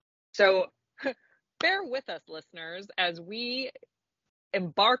So bear with us, listeners, as we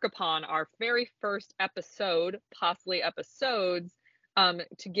embark upon our very first episode, possibly episodes,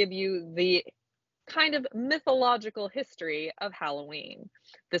 to give you the kind of mythological history of Halloween.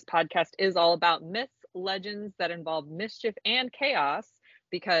 This podcast is all about myths, legends that involve mischief and chaos,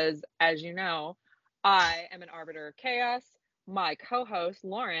 because as you know, I am an arbiter of chaos. My co-host,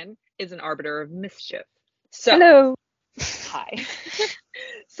 Lauren, is an arbiter of mischief. So, hello. Hi.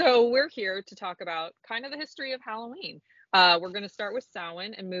 So we're here to talk about kind of the history of Halloween. We're going to start with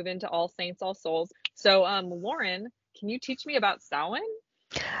Samhain and move into All Saints, All Souls. So, Lauren, can you teach me about Samhain?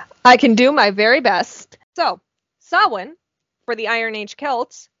 I can do my very best. So, Samhain, for the Iron Age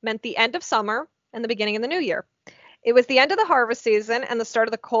Celts, meant the end of summer and the beginning of the new year. It was the end of the harvest season and the start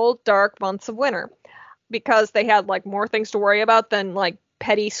of the cold, dark months of winter, because they had like more things to worry about than like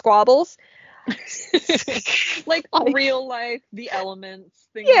petty squabbles. Like real life, the elements,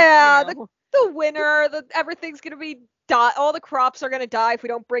 things. Yeah, you know. the winter, everything's gonna be die. All the crops are gonna die if we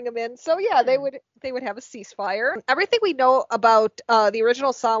don't bring them in. So yeah, they would have a ceasefire. Everything we know about the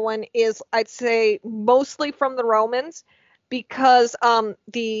original Samhain is, I'd say, mostly from the Romans, because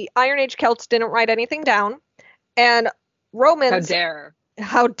the Iron Age Celts didn't write anything down, and Romans.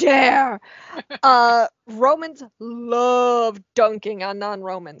 How dare! Romans love dunking on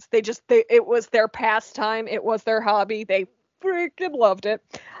non-Romans. It was their pastime. It was their hobby. They freaking loved it.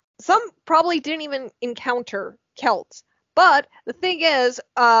 Some probably didn't even encounter Celts, but the thing is,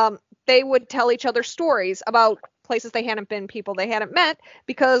 they would tell each other stories about places they hadn't been, people they hadn't met,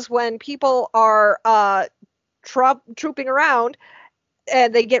 because when people are trooping around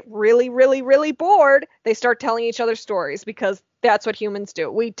and they get really, really, really bored, they start telling each other stories, because that's what humans do.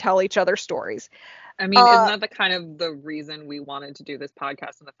 We tell each other stories. I mean, isn't that the kind of the reason we wanted to do this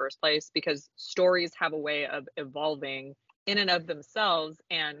podcast in the first place? Because stories have a way of evolving in and of themselves.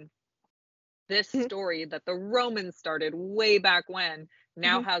 And this story that the Romans started way back when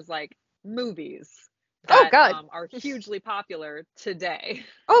now has like movies that are hugely popular today.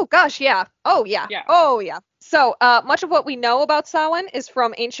 Oh gosh, yeah. Oh yeah. Yeah. Oh yeah. So much of what we know about Samhain is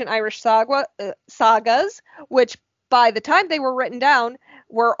from ancient Irish sagas, which by the time they were written down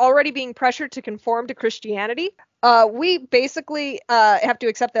were already being pressured to conform to Christianity. We basically have to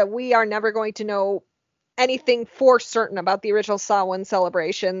accept that we are never going to know anything for certain about the original Samhain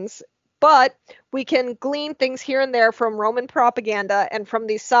celebrations, but we can glean things here and there from Roman propaganda and from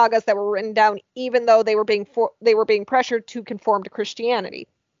these sagas that were written down, even though they were being pressured to conform to Christianity.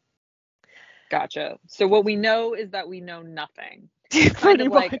 Gotcha. So what we know is that we know nothing. Kind of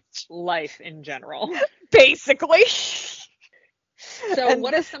like life in general. Basically. So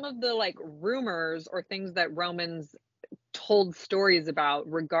what are some of the like rumors or things that Romans told stories about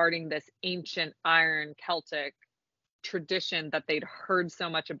regarding this ancient Iron Celtic tradition that they'd heard so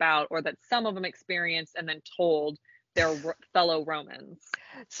much about, or that some of them experienced and then told their fellow Romans?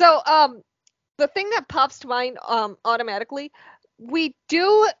 So the thing that pops to mind automatically, we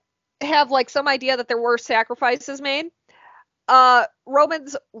do have like some idea that there were sacrifices made.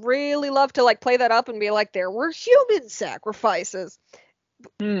 Romans really love to like play that up and be like, there were human sacrifices.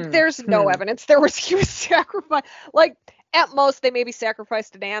 There's no evidence there was human sacrifice. Like, at most, they maybe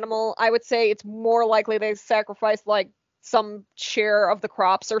sacrificed an animal. I would say it's more likely they sacrificed like some share of the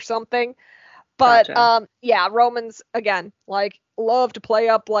crops or something. But gotcha. Yeah, Romans again like love to play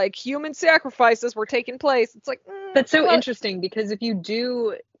up like human sacrifices were taking place. It's like that's so interesting, because if you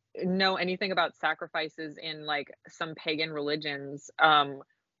do know anything about sacrifices in like some pagan religions,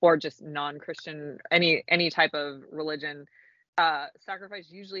 or just non-Christian, any type of religion, sacrifice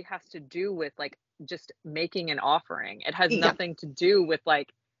usually has to do with like just making an offering. It has nothing to do with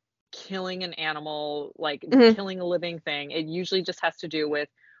like killing an animal, like killing a living thing. It usually just has to do with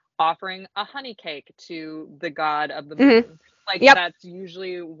offering a honey cake to the god of the moon. Like that's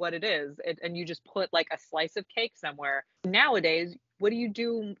usually what it is. And you just put like a slice of cake somewhere. Nowadays, what do you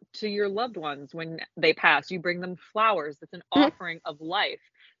do to your loved ones when they pass? You bring them flowers. That's an offering of life.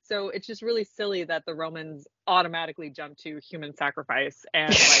 So it's just really silly that the Romans automatically jump to human sacrifice and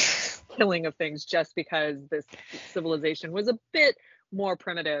like killing of things just because this civilization was a bit more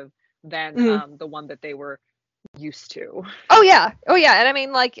primitive than the one that they were used to. Oh yeah. And I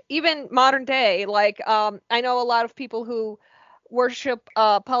mean, like, even modern day, like, I know a lot of people who worship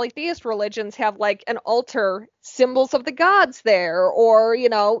polytheist religions have like an altar, symbols of the gods there, or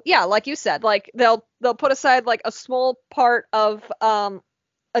like you said, like they'll put aside like a small part of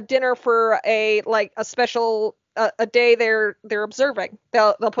a dinner for a special a day they're observing.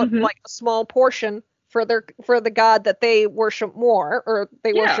 They'll put like a small portion for the god that they worship more, or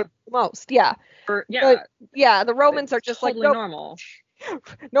they worship most. The Romans are just totally like, normal.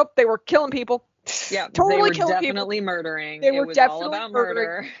 Nope, they were killing people. Yeah, Totally they were killing people. definitely murdering. They It were was all definitely about murdering.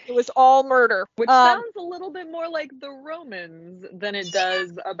 murder. It was all murder. Which sounds a little bit more like the Romans than it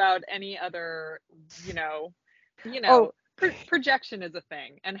does about any other, you know, Oh, projection is a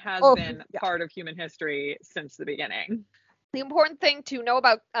thing and has oh, been yeah. part of human history since the beginning. The important thing to know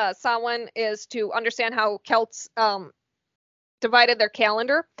about Samhain is to understand how Celts divided their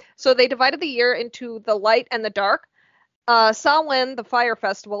calendar. So they divided the year into the light and the dark. Samhain, the fire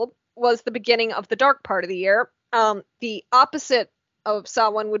festival, was the beginning of the dark part of the year. The opposite of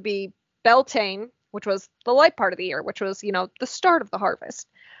Samhain would be Beltane, which was the light part of the year, which was, the start of the harvest.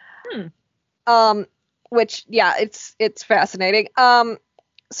 Which, yeah, it's fascinating.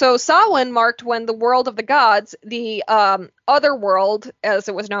 So Samhain marked when the world of the gods, the other world, as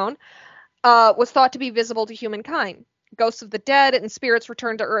it was known, was thought to be visible to humankind. Ghosts of the dead and spirits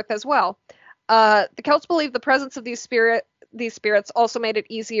returned to Earth as well. The Celts believed the presence of these spirits also made it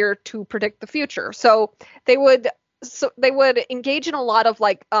easier to predict the future. So they would engage in a lot of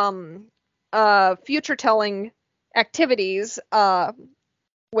like future telling activities,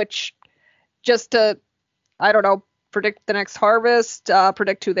 which just to, I don't know, predict the next harvest,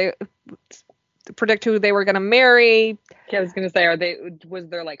 predict who they were going to marry. Yeah, I was going to say, was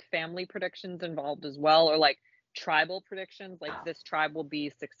there like family predictions involved as well, or like tribal predictions, like this tribe will be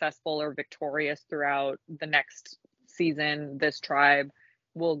successful or victorious throughout the next season, this tribe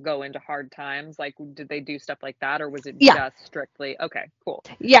will go into hard times? Like, did they do stuff like that, or was it just strictly okay, cool?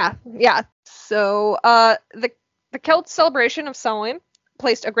 Yeah. So the Celts celebration of Samhain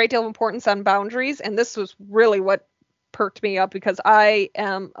placed a great deal of importance on boundaries, and this was really what perked me up, because I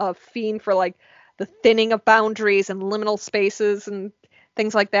am a fiend for like the thinning of boundaries and liminal spaces and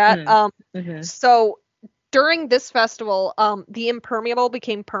things like that. So during this festival, the impermeable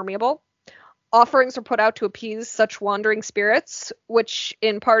became permeable. Offerings were put out to appease such wandering spirits, which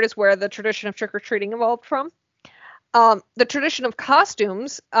in part is where the tradition of trick-or-treating evolved from. The tradition of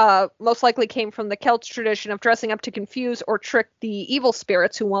costumes most likely came from the Celts' tradition of dressing up to confuse or trick the evil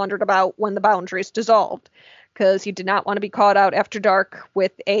spirits who wandered about when the boundaries dissolved, because you did not want to be caught out after dark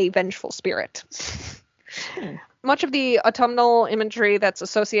with a vengeful spirit. Much of the autumnal imagery that's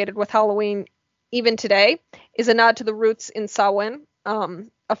associated with Halloween even today is a nod to the roots in Samhain,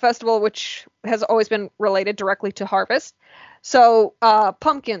 a festival which has always been related directly to harvest. So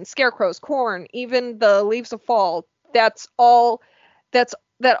pumpkins, scarecrows, corn, even the leaves of fall, that all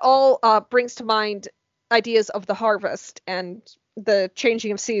brings to mind ideas of the harvest and the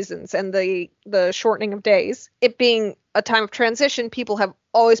changing of seasons and the shortening of days. It being a time of transition, people have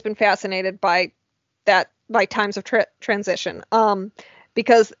always been fascinated by times of transition,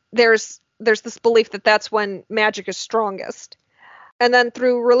 because there's this belief that that's when magic is strongest. And then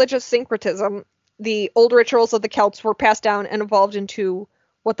through religious syncretism, the old rituals of the Celts were passed down and evolved into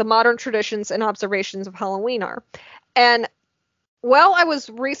what the modern traditions and observations of Halloween are. And while I was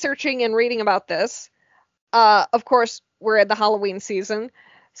researching and reading about this, of course, we're in the Halloween season.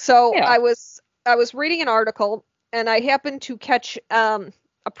 So yeah. I was reading an article, and I happened to catch a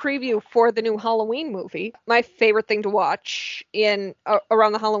preview for the new Halloween movie. My favorite thing to watch in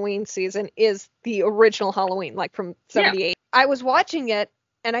around the Halloween season is the original Halloween, like from 78. Yeah. I was watching it,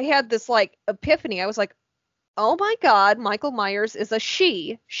 and I had this like epiphany. I was like, oh my God, Michael Myers is a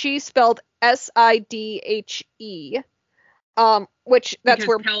she. She spelled Sidhe. Which that's because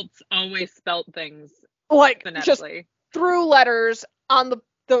where Celts always spelt things like phonetically. Just threw letters on the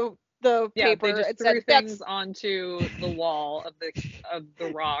paper. They just threw things onto the wall of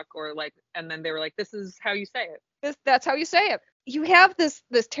the rock, or like, and then they were like, "This is how you say it." That's how you say it. You have this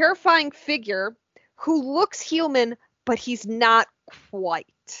terrifying figure who looks human, but he's not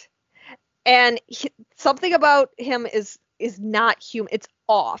quite. And something about him is not human. It's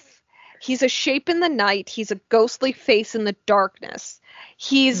off. He's a shape in the night. He's a ghostly face in the darkness.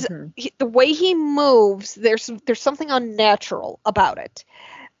 He's the way he moves. There's something unnatural about it.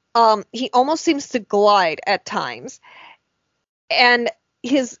 He almost seems to glide at times, and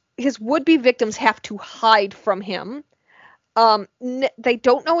his would-be victims have to hide from him. They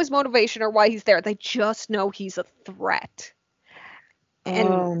don't know his motivation or why he's there. They just know he's a threat. And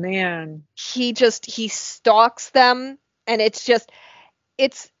oh man, he stalks them, and it's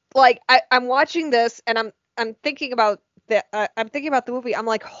like I'm watching this, and I'm thinking about the movie. I'm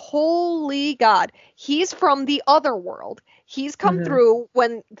like, holy God, he's from the other world. He's come through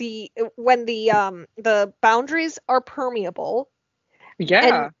when the boundaries are permeable.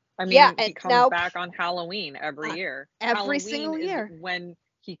 Yeah, I mean, he comes back on Halloween every year. Every single year. When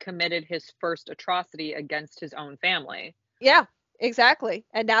he committed his first atrocity against his own family. Yeah, exactly.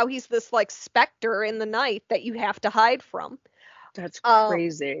 And now he's this like specter in the night that you have to hide from. That's Um,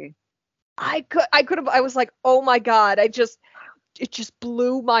 crazy. I was like, oh my God, it just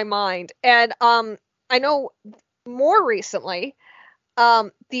blew my mind. And I know more recently,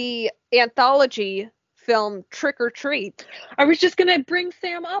 the anthology film Trick or Treat. I was just gonna bring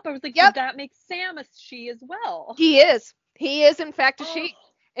Sam up. I was like, so Yep, that makes Sam a she as well. he is. He is in fact a Oh, she.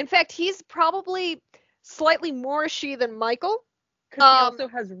 In fact, he's probably slightly more a she than Michael. because he Um, also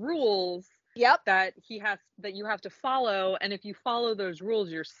has rules yep, that you have to follow, and if you follow those rules,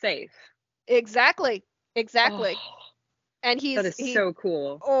 you're safe. exactly, exactly. Oh, And that is he so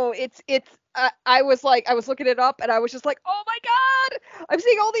cool. oh, it's I was like, I was looking it up and I was just like, oh my God, I'm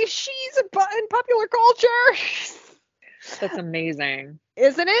seeing all these she's in popular culture. That's amazing.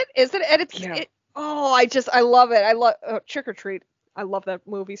 Isn't it? Isn't it? And Yeah. oh, I love it. I love Trick or Treat. I love that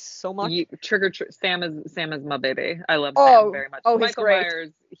movie so much. Trick or treat. Sam is my baby. I love Sam Oh, very much. oh, he's Michael great.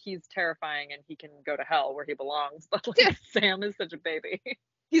 Myers, he's terrifying and he can go to hell where he belongs. But like Sam is such a baby.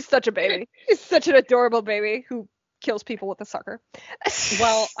 He's such a baby. He's such an adorable baby who kills people with a sucker.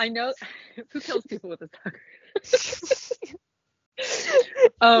 Well, I know who kills people with a sucker.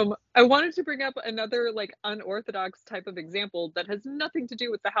 I wanted to bring up another like unorthodox type of example that has nothing to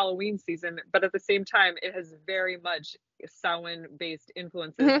do with the Halloween season, but at the same time, it has very much Samhain-based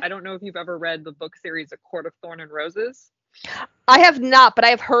influences. Mhm. I don't know if you've ever read the book series A Court of Thorn and Roses. I have not, but I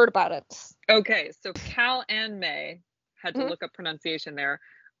have heard about it. Okay, so Cal and May had to Mhm. look up pronunciation there.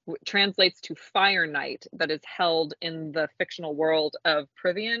 Translates to Fire Night, that is held in the fictional world of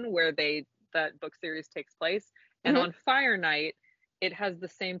Prythian, where that book series takes place. And Mhm. on Fire Night, it has the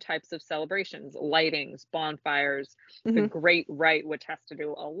same types of celebrations, lightings, bonfires, the Mhm. Great Rite, which has to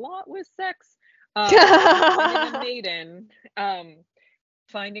do a lot with sex, and finding a maiden.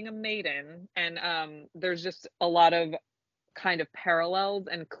 Finding a maiden, and there's just a lot of kind of parallels,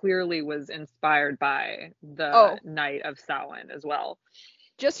 and clearly was inspired by the Oh, Night of Samhain as well.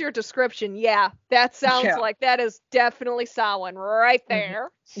 just your description. Yeah, that sounds Yeah. like that is definitely Samhain right Mhm.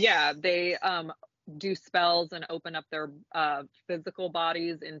 there. Yeah, they do spells and open up their physical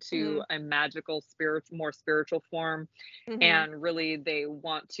bodies into Mhm. a magical more spiritual form, Mhm. and really they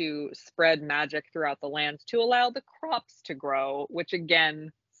want to spread magic throughout the land to allow the crops to grow, which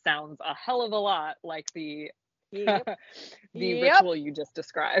again sounds a hell of a lot like the Yep. the Yep. ritual you just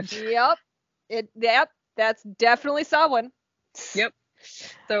described. Yep. Yep. That's definitely Samhain. Yep.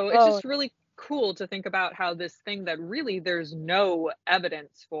 So it's Oh. just really cool to think about how this thing that really there's no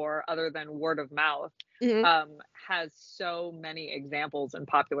evidence for other than word of mouth, Mhm. has so many examples in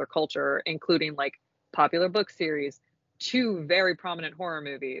popular culture, including like popular book series, two very prominent horror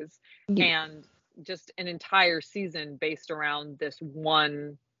movies, Ye- and just an entire season based around this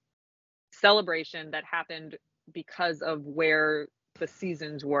one celebration that happened because of where the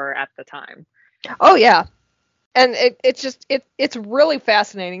seasons were at the time. Oh yeah. And it's just it's really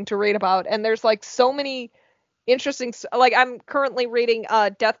fascinating to read about, and there's like so many interesting like I'm currently reading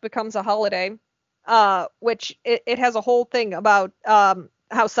Death Becomes a Holiday, which it has a whole thing about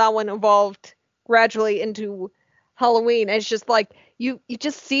how Samhain evolved gradually into Halloween. And it's just like you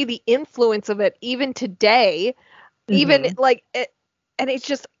just see the influence of it even today, even Hmm. like it, and it's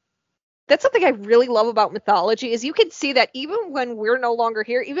just that's something I really love about mythology is you can see that even when we're no longer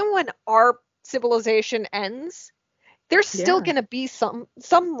here, even when our civilization ends, there's still Yeah. going to be some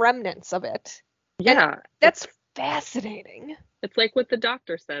remnants of it. And Yeah. that's fascinating. It's like what the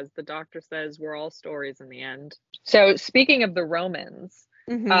doctor says. The doctor says we're all stories in the end. So, speaking of the Romans,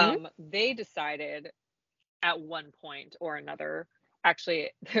 Mhm. they decided at one point or another,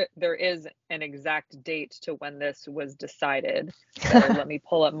 actually, there is an exact date to when this was decided. So, let me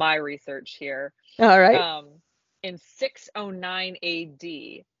pull up my research here. All right. Um, in 609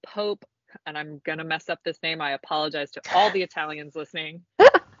 AD, Pope, and I'm going to mess up this name, I apologize to all the Italians listening,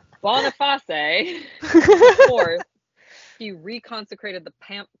 Boniface the fourth, he reconsecrated the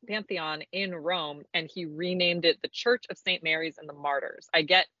Pantheon in Rome, and he renamed it the Church of St. Mary's and the Martyrs. I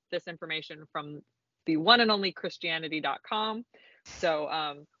get this information from the one and only Christianity.com.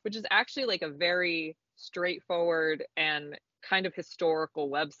 So, which is actually like a very straightforward and kind of historical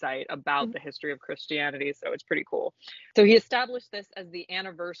website about the history of Christianity. So it's pretty cool. So he established this as the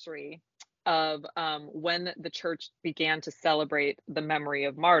anniversary of when the church began to celebrate the memory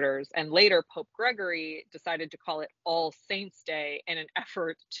of martyrs. And later, Pope Gregory decided to call it All Saints' Day in an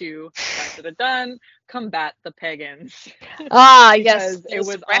effort to, dun, dun, dun, combat the pagans, Ah, yes, because it those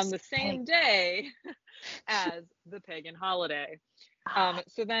was on the resting. same day as the pagan holiday. Ah.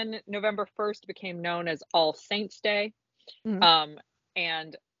 So then November 1st became known as All Saints' Day, Mhm.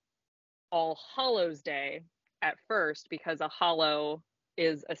 and All Hallows Day at first, because a hallow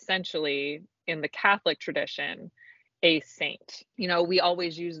is essentially in the Catholic tradition a saint. You know, we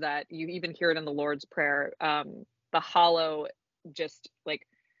always use that. You even hear it in the Lord's Prayer. The hallow, just like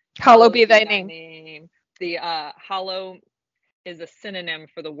Hallowed be thy name. The hallow is a synonym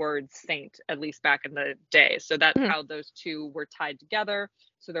for the word saint, at least back in the day. So that's how those two were tied together.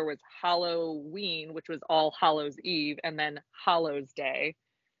 So there was Halloween, which was All Hallows Eve, and then Hallows Day,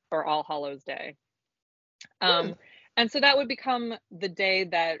 or All Hallows Day. And so that would become the day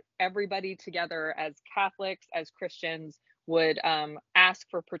that everybody together as Catholics, as Christians, would ask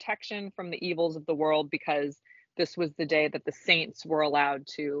for protection from the evils of the world, because this was the day that the saints were allowed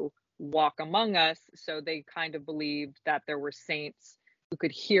to walk among us. So they kind of believed that there were saints who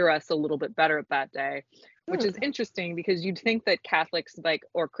could hear us a little bit better that day, which is interesting, because you'd think that Catholics, like,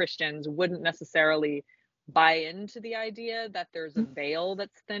 or Christians, wouldn't necessarily buy into the idea that there's a veil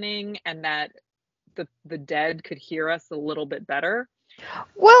that's thinning and that the dead could hear us a little bit better.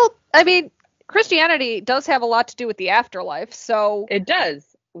 Well, I mean, Christianity does have a lot to do with the afterlife, so it does.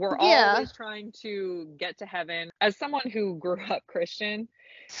 We're always trying to get to heaven. As someone who grew up Christian,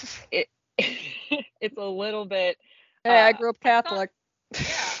 it's a little bit. I grew up Catholic.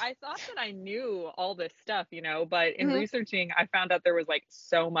 I thought that I knew all this stuff, you know, but in researching, I found out there was like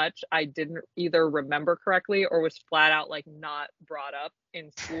so much I didn't either remember correctly or was flat out like not brought up in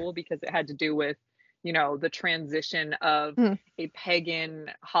school, because it had to do with, you know, the transition of a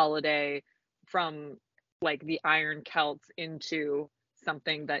pagan holiday from like the Iron Celts into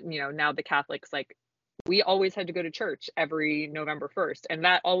something that, you know, now the Catholics, like, we always had to go to church every November 1st. And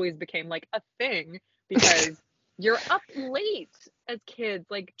that always became like a thing, because you're up late as kids,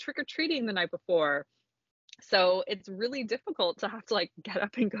 like trick-or-treating the night before. So it's really difficult to have to like get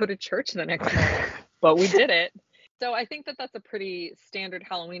up and go to church the next morning, but we did it. So I think that that's a pretty standard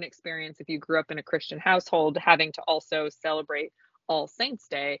Halloween experience if you grew up in a Christian household, having to also celebrate All Saints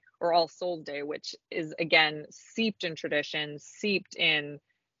Day or All Souls Day, which is, again, seeped in tradition, seeped in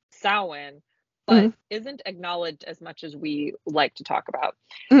Samhain, but isn't acknowledged as much as we like to talk about.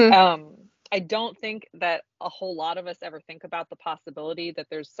 I don't think that a whole lot of us ever think about the possibility that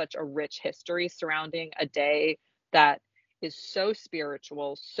there's such a rich history surrounding a day that is so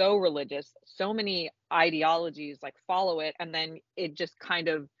spiritual, so religious, so many ideologies like follow it, and then it just kind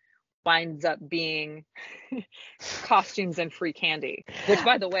of winds up being costumes and free candy. Which,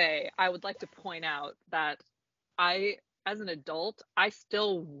 by the way, I would like to point out that as an adult, I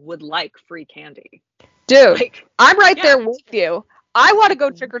still would like free candy. Dude, like, I'm right there with you. I want to go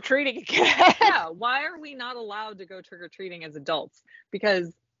trick-or-treating again. Yeah, why are we not allowed to go trick-or-treating as adults?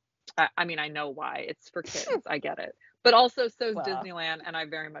 Because, I mean, I know why. It's for kids. I get it. But also, so is Disneyland, and I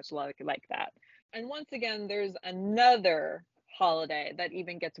very much like that. And once again, there's another holiday that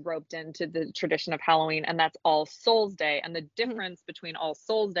even gets roped into the tradition of Halloween, and that's All Souls Day. And the difference between All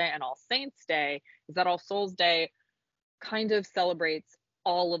Souls Day and All Saints Day is that All Souls Day kind of celebrates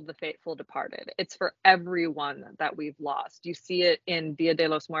all of the faithful departed. It's for everyone that we've lost. You see it in Dia de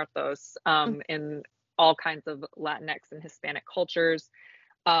los Muertos, in all kinds of Latinx and Hispanic cultures.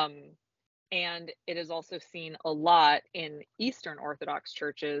 And it is also seen a lot in Eastern Orthodox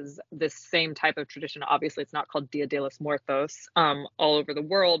churches, this same type of tradition. Obviously, it's not called Dia de los Muertos all over the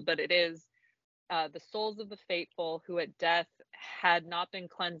world, but it is the souls of the faithful who at death had not been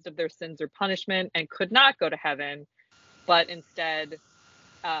cleansed of their sins or punishment and could not go to heaven, but instead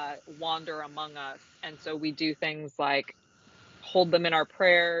wander among us. And so we do things like hold them in our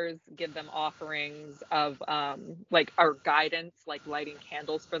prayers, give them offerings of like our guidance, like lighting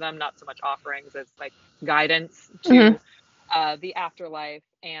candles for them, not so much offerings as like guidance to the afterlife.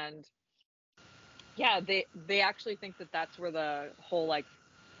 And yeah, they actually think that that's where the whole like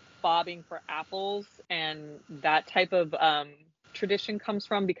bobbing for apples and that type of tradition comes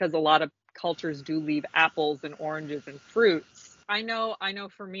from, because a lot of cultures do leave apples and oranges and fruits. I know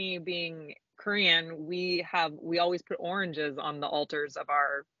for me, being Korean, we always put oranges on the altars of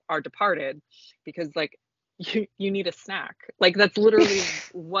our departed, because like you need a snack. Like that's literally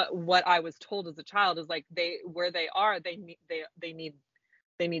what I was told as a child, is like where they are, they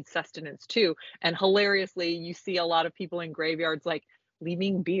need sustenance too. And hilariously, you see a lot of people in graveyards like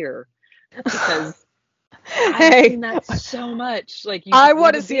leaving beer, because I've seen that so much. Like I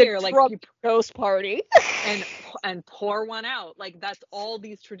want to see beer, a drunk ghost party and pour one out. Like that's all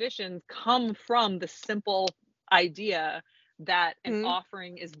these traditions come from the simple idea that an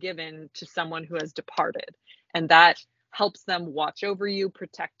offering is given to someone who has departed, and that helps them watch over you,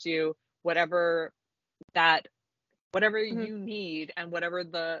 protect you, whatever you need, and whatever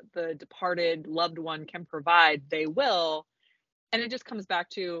the departed loved one can provide, they will. And it just comes back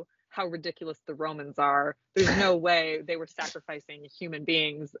to how ridiculous the Romans are. There's no way they were sacrificing human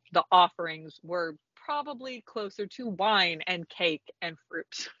beings. The offerings were probably closer to wine and cake and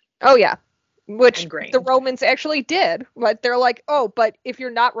fruit Oh yeah, which and grain. the Romans actually did, but they're like, oh, but if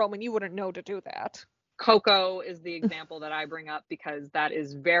you're not Roman, you wouldn't know to do that. Cocoa is the example that I bring up because that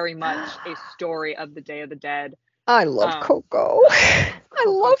is very much a story of the Day of the Dead. I love cocoa. I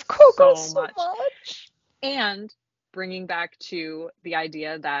Cocoa love cocoa so much. much. And bringing back to the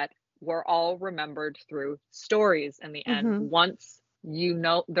idea that we're all remembered through stories in the end. Mhm. Once you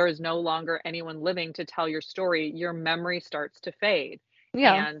know there is no longer anyone living to tell your story, your memory starts to fade.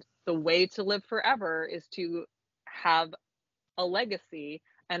 Yeah. And the way to live forever is to have a legacy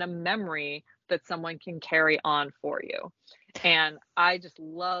and a memory that someone can carry on for you. And I just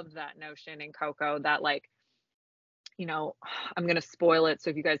love that notion in Coco that, like, you know, I'm going to spoil it. So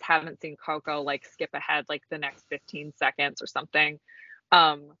if you guys haven't seen Coco, like, skip ahead like the next 15 seconds or something.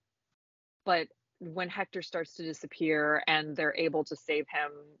 But when Hector starts to disappear and they're able to save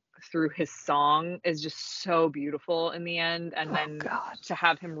him through his song is just so beautiful in the end. And then to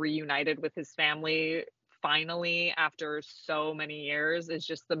have him reunited with his family finally after so many years is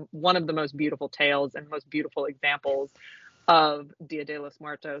just one of the most beautiful tales and most beautiful examples of Dia de los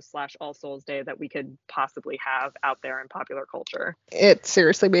Muertos / All Souls Day that we could possibly have out there in popular culture. It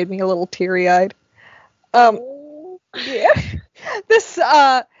seriously made me a little teary-eyed. Yeah.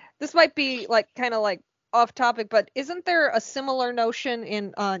 This might be like kind of like off topic, but isn't there a similar notion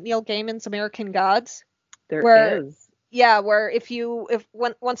in Neil Gaiman's American Gods? There is. Yeah, where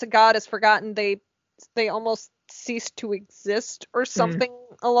once a god is forgotten, they almost cease to exist or something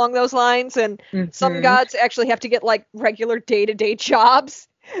along those lines, and some gods actually have to get like regular day-to-day jobs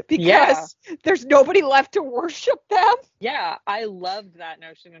because there's nobody left to worship them. Yeah, I loved that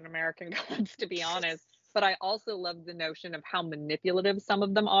notion in American Gods, to be honest. But I also love the notion of how manipulative some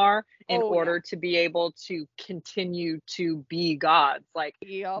of them are in order to be able to continue to be gods. Like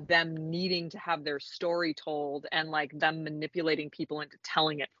them needing to have their story told and like them manipulating people into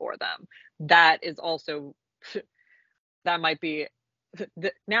telling it for them. That is also, that might be,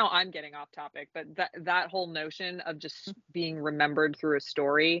 now I'm getting off topic, but that whole notion of just being remembered through a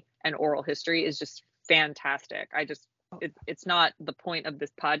story and oral history is just fantastic. It's not the point of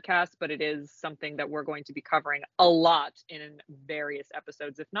this podcast, but it is something that we're going to be covering a lot in various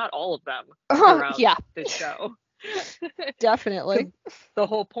episodes, if not all of them, throughout this show. Definitely. The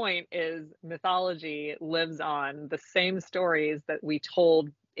whole point is mythology lives on. The same stories that we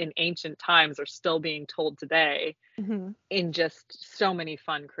told in ancient times are still being told today in just so many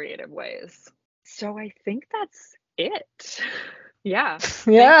fun, creative ways. So I think that's it. Yeah.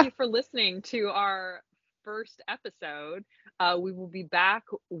 Thank you for listening to our first episode. We will be back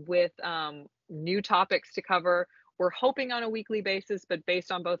with new topics to cover. We're hoping on a weekly basis, but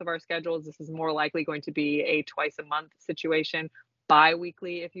based on both of our schedules, this is more likely going to be a twice a month situation,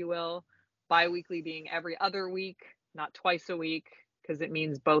 bi-weekly, if you will. Bi-weekly being every other week, not twice a week, because it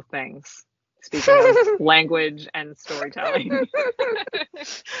means both things. Speaking of language and storytelling.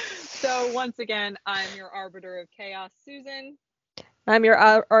 So once again, I'm your arbiter of chaos, Susan. I'm your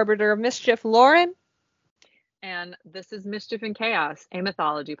arbiter of mischief, Lauren. And this is Mischief and Chaos, a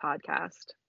mythology podcast.